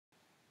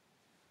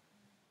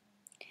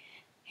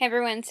Hey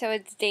everyone, so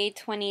it's day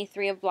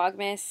 23 of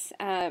Vlogmas.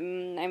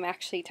 I'm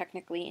actually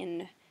technically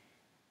in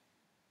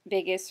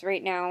Vegas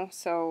right now,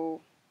 so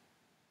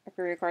I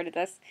pre-recorded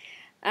this.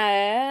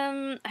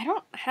 I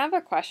don't have a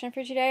question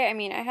for today. I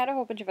mean, I had a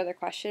whole bunch of other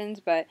questions,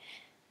 but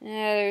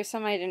there's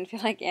some I didn't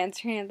feel like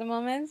answering at the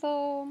moment,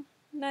 so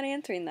I'm not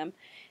answering them.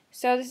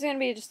 So this is going to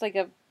be just like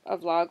a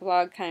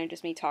vlog, kind of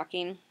just me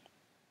talking.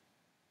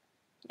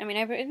 I mean,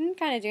 I've been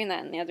kind of doing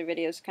that in the other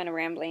videos, kind of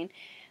rambling.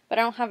 But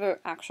I don't have an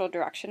actual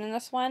direction in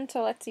this one,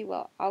 so let's see.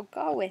 Well, I'll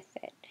go with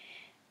it.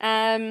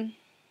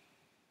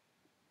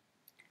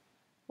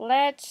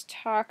 Let's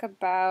talk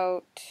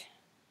about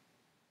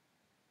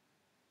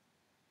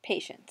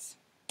patience.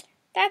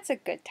 That's a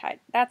good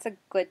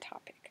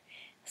topic.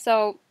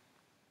 So,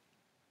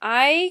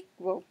 I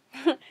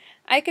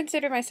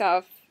consider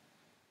myself,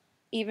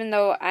 even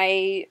though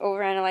I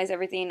overanalyze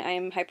everything,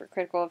 I'm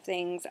hypercritical of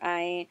things.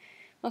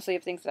 Mostly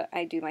of things that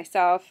I do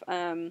myself.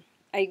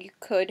 I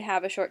could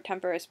have a short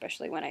temper,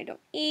 especially when I don't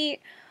eat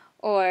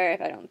or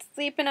if I don't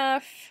sleep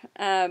enough.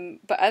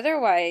 But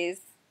otherwise,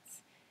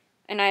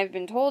 and I've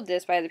been told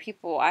this by other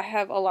people, I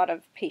have a lot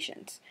of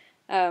patience.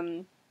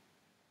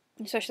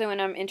 Especially when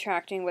I'm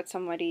interacting with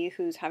somebody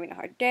who's having a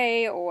hard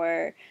day,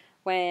 or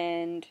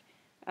when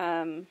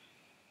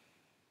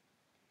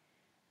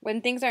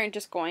things aren't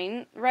just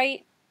going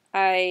right.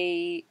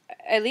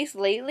 At least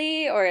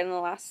lately or in the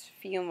last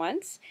few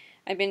months,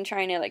 I've been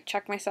trying to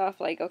check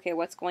myself, okay,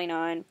 what's going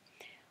on?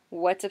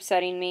 What's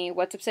upsetting me?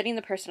 What's upsetting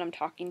the person I'm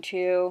talking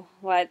to?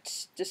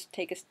 Let's just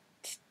take a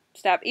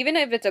step. Even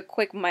if it's a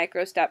quick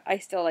micro step, I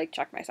still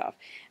check myself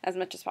as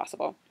much as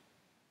possible.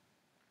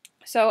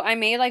 So I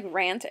may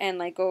rant and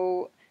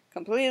go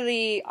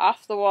completely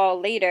off the wall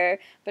later,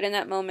 but in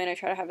that moment I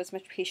try to have as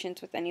much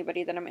patience with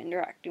anybody that I'm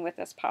interacting with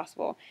as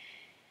possible.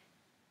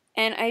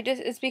 And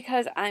it's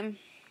because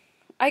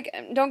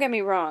don't get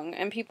me wrong,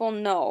 and people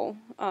know,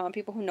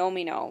 people who know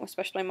me know,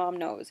 especially my mom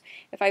knows,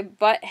 if I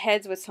butt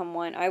heads with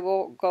someone, I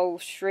will go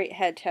straight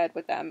head to head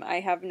with them. I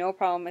have no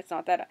problem. It's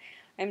not that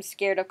I'm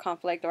scared of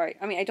conflict, or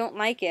I mean, I don't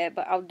like it,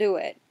 but I'll do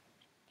it.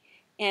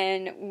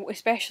 And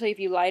especially if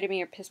you lie to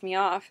me or piss me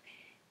off,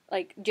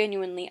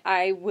 genuinely,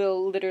 I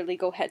will literally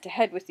go head to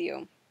head with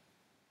you.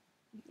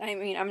 I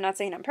mean, I'm not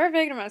saying I'm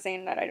perfect, I'm not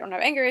saying that I don't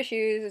have anger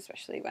issues,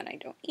 especially when I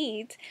don't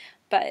eat,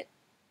 but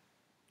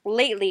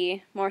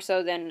lately, more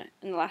so than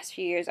in the last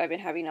few years, I've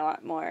been having a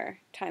lot more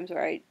times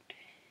where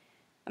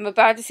I'm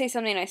about to say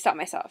something and I stop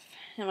myself.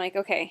 I'm like,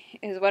 okay,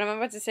 is what I'm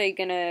about to say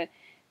gonna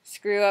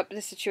screw up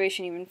the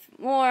situation even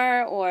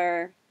more,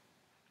 or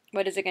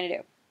what is it gonna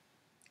do?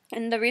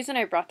 And the reason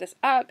I brought this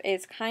up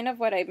is kind of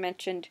what I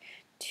mentioned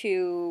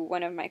to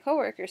one of my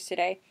coworkers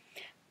today.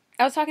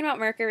 I was talking about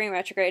Mercury in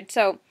retrograde.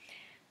 So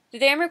the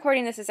day I'm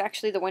recording this is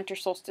actually the winter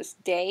solstice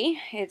day.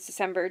 It's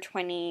December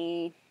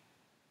 21st.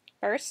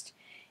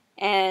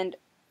 And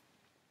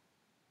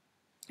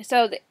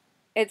so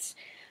it's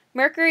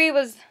Mercury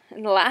was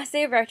in the last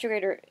day of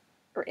retrograde,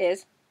 or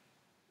is.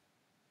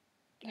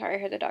 Sorry, I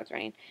heard the dogs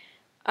running.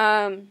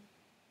 And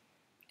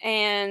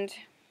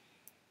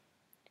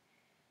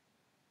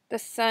the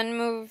sun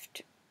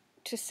moved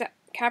to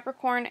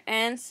Capricorn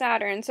and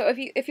Saturn. So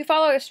if you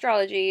follow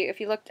astrology, if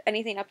you looked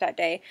anything up that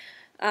day,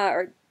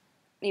 or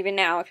even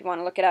now if you want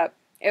to look it up,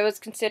 it was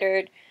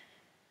considered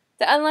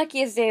the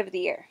unluckiest day of the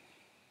year.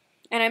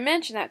 And I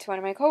mentioned that to one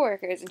of my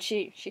coworkers, and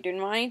she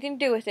didn't want anything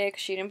to do with it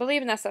because she didn't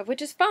believe in that stuff,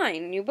 which is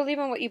fine. You believe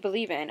in what you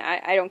believe in.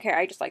 I don't care.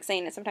 I just like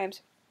saying it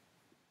sometimes.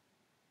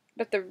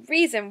 But the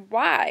reason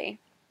why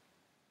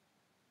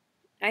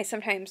I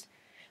sometimes,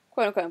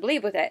 quote unquote,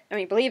 believe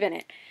in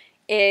it,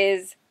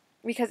 is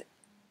because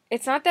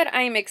it's not that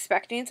I'm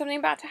expecting something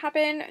about to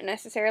happen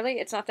necessarily.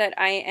 It's not that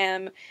I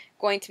am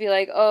going to be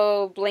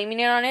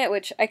blaming it on it,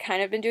 which I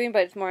kind of been doing,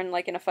 but it's more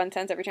in a fun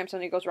sense. Every time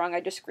something goes wrong, I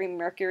just scream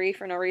Mercury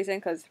for no reason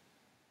because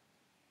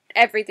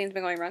everything's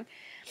been going wrong.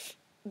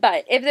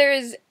 But if there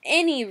is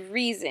any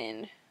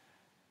reason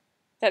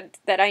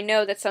that I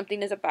know that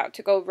something is about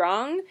to go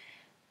wrong,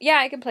 yeah,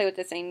 I can play with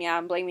this saying, yeah,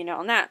 I'm blaming it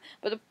on that.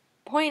 But the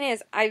point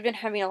is, I've been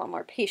having a lot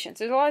more patience.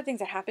 There's a lot of things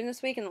that happened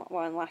this week, in the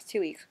last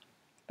 2 weeks,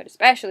 but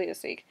especially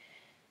this week,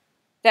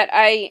 that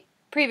I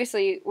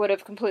previously would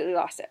have completely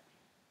lost it.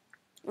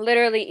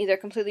 Literally either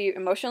completely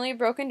emotionally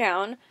broken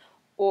down,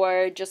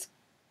 or just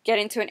get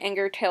into an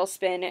anger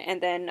tailspin,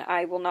 and then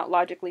I will not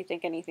logically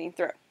think anything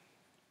through.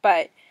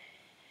 But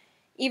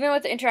even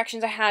with the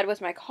interactions I had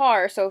with my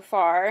car so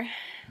far,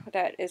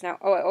 that is now,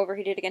 it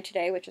overheated again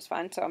today, which is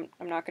fun, so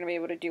I'm not going to be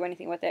able to do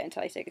anything with it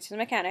until I take it to the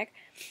mechanic.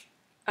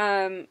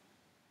 I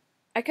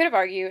could have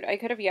argued, I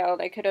could have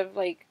yelled, I could have,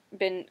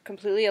 been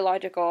completely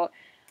illogical,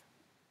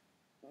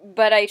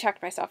 but I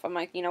checked myself. I'm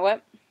like, you know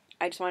what?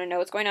 I just want to know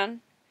what's going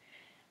on.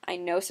 I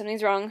know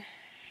something's wrong.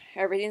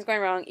 Everything's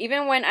going wrong.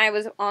 Even when I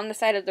was on the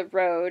side of the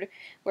road,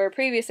 where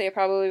previously I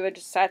probably would have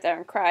just sat there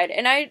and cried.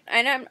 And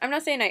I'm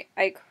not saying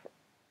I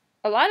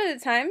a lot of the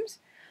times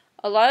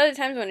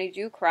when I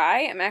do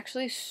cry, I'm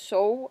actually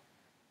so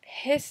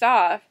pissed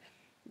off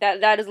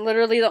that is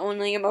literally the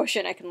only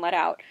emotion I can let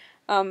out.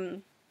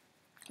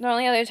 The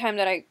only other time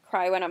that I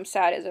cry when I'm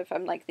sad is if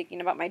I'm, like,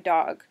 thinking about my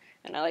dog,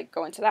 and I, like,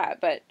 go into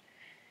that, but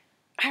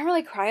I don't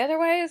really cry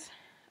otherwise.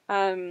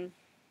 I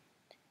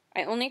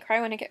only cry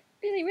when I get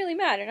really, really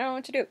mad and I don't know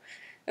what to do.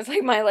 It's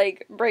like my,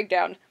 like,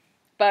 breakdown.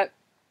 But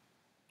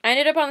I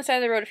ended up on the side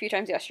of the road a few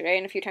times yesterday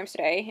and a few times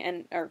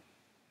today, or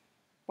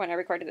when I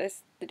recorded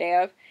this, the day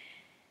of.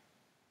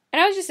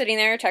 And I was just sitting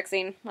there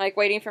texting, like,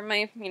 waiting for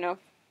my,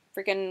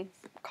 freaking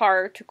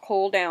car to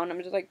cool down. I'm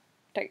just like,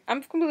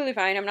 I'm completely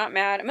fine. I'm not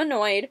mad. I'm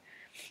annoyed.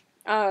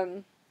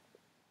 I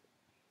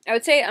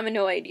would say I'm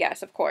annoyed,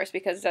 yes, of course,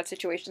 because that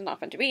situation's not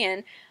fun to be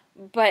in.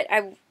 But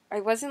I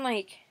wasn't,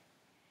 like,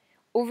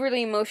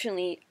 overly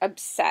emotionally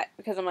upset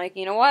because I'm like,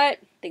 you know what?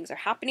 Things are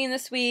happening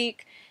this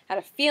week. I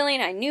had a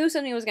feeling. I knew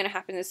something was going to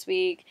happen this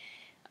week.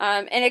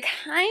 And it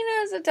kind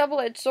of is a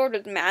double-edged sword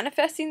with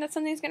manifesting that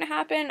something's going to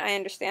happen. I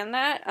understand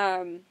that,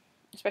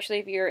 especially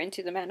if you're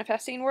into the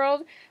manifesting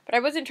world. But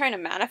I wasn't trying to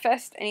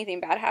manifest anything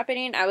bad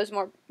happening. I was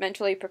more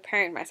mentally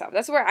preparing myself.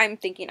 That's where I'm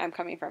thinking I'm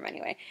coming from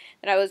anyway.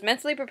 That I was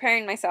mentally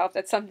preparing myself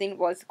that something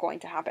was going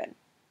to happen.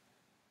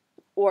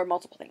 Or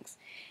multiple things.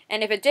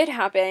 And if it did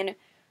happen,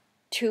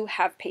 to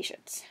have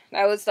patience.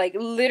 That was, like,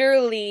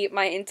 literally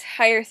my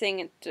entire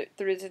thing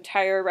through this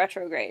entire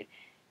retrograde.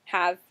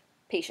 Have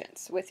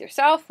patience with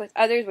yourself, with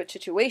others, with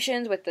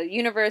situations, with the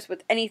universe,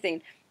 with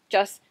anything.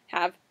 Just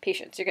have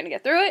patience. You're going to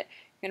get through it.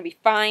 You're going to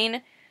be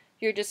fine.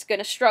 You're just going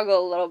to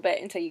struggle a little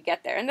bit until you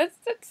get there. And that's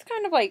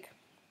kind of like,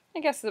 I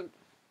guess,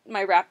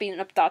 my wrapping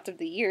up thoughts of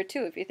the year,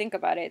 too, if you think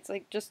about it. It's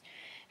like, just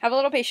have a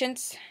little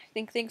patience.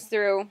 Think things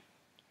through.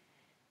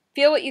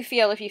 Feel what you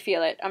feel if you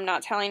feel it. I'm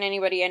not telling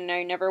anybody, and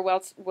I never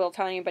will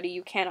tell anybody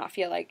you cannot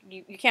feel like,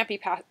 you can't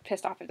be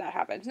pissed off if that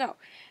happens. No.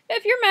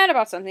 If you're mad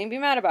about something, be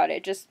mad about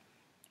it. Just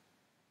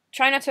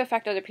try not to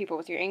affect other people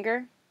with your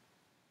anger.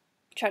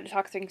 Try to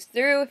talk things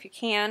through if you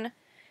can.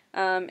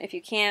 If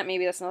you can't,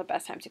 maybe that's not the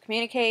best time to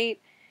communicate.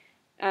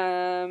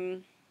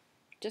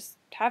 Just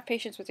have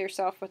patience with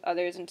yourself, with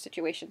others, and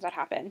situations that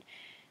happen.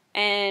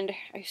 And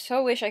I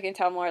so wish I could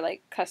tell more,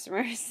 like,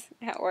 customers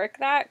at work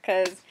that,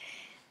 because,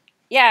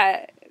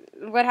 yeah,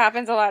 what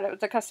happens a lot of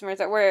the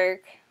customers at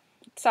work,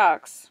 it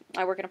sucks.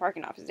 I work in a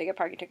parking office. They get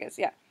parking tickets.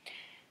 Yeah.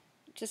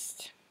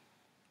 Just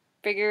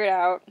figure it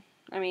out.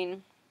 I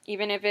mean,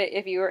 even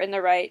if you were in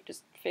the right,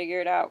 just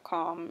figure it out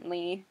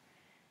calmly.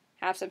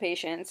 Have some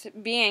patience.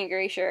 Be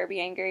angry, sure,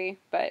 be angry.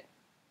 But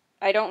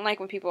I don't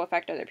like when people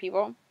affect other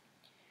people.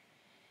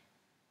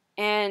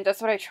 And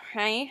that's what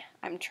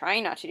I'm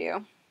trying not to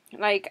do.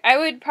 Like, I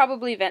would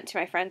probably vent to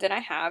my friends, and I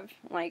have.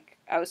 Like,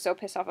 I was so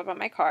pissed off about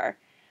my car.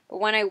 But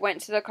when I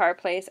went to the car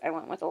place, I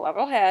went with a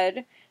level head,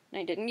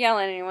 and I didn't yell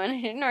at anyone, I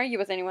didn't argue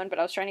with anyone, but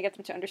I was trying to get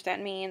them to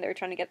understand me, and they were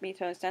trying to get me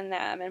to understand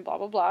them, and blah,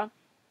 blah, blah.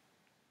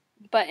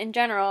 But in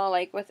general,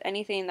 like, with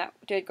anything that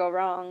did go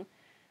wrong,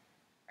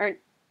 or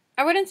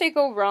I wouldn't say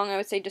go wrong, I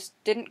would say just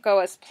didn't go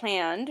as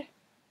planned.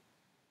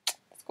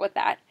 Let's go with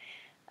that.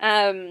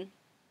 I've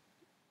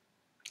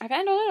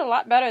handled it a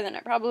lot better than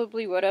I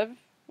probably would have,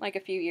 like,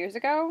 a few years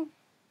ago.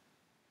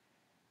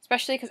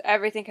 Especially because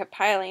everything kept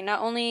piling. Not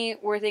only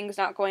were things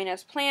not going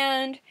as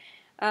planned,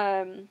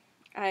 some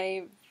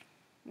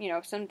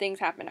things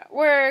happened at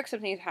work, some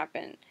things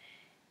happened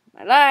in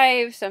my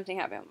life, something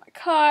happened with my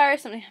car,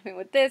 something happened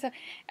with this,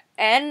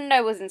 and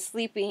I wasn't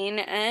sleeping,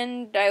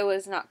 and I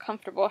was not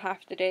comfortable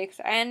half the day,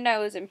 and I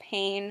was in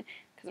pain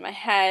because of my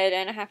head,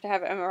 and I have to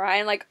have an MRI,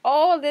 and, like,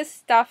 all this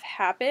stuff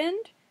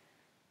happened,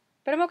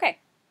 but I'm okay,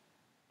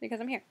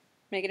 because I'm here,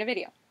 making a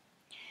video.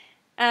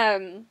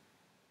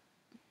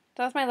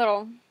 So that's my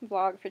little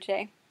vlog for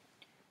today.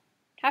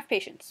 Have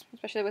patience,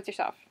 especially with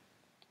yourself.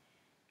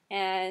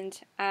 And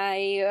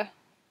I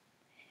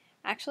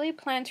actually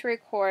plan to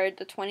record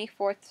the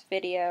 24th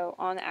video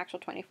on the actual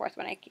 24th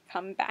when I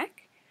come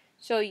back.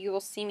 So you will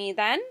see me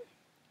then.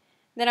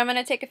 Then I'm going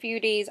to take a few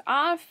days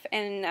off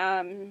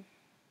and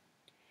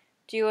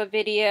do a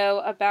video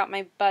about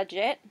my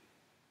budget,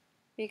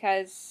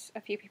 because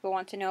a few people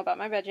want to know about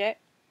my budget.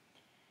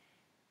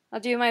 I'll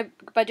do my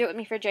budget with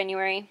me for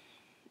January,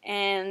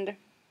 and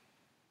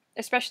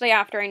especially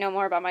after I know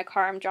more about my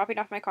car. I'm dropping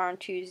off my car on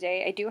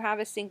Tuesday. I do have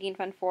a sinking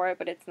fund for it,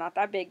 but it's not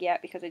that big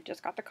yet because I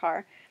just got the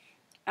car.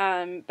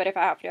 But if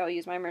I have to, I'll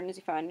use my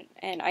emergency fund.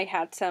 And I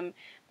had some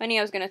money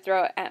I was going to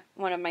throw at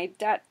one of my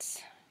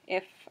debts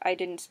if I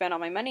didn't spend all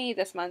my money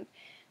this month.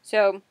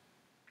 So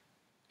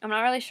I'm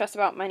not really stressed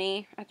about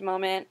money at the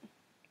moment.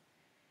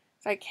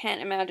 So I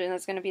can't imagine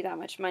there's going to be that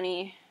much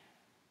money.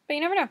 But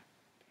you never know.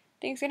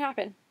 Things can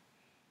happen.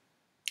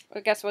 I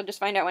guess we'll just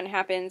find out when it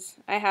happens.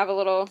 I have a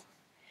little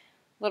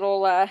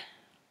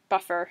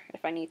buffer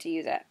if I need to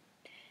use it.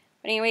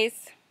 But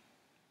anyways,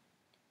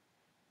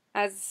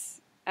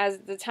 as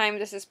the time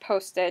this is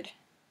posted,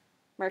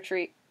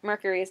 Mercury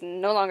is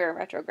no longer in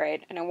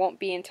retrograde, and it won't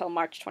be until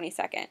March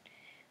 22nd.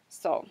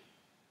 So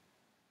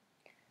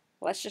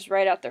let's just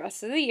ride out the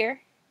rest of the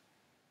year.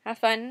 Have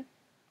fun.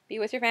 Be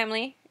with your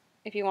family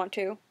if you want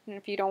to, and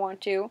if you don't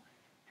want to,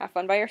 have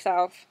fun by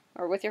yourself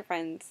or with your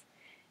friends,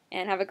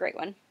 and have a great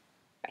one.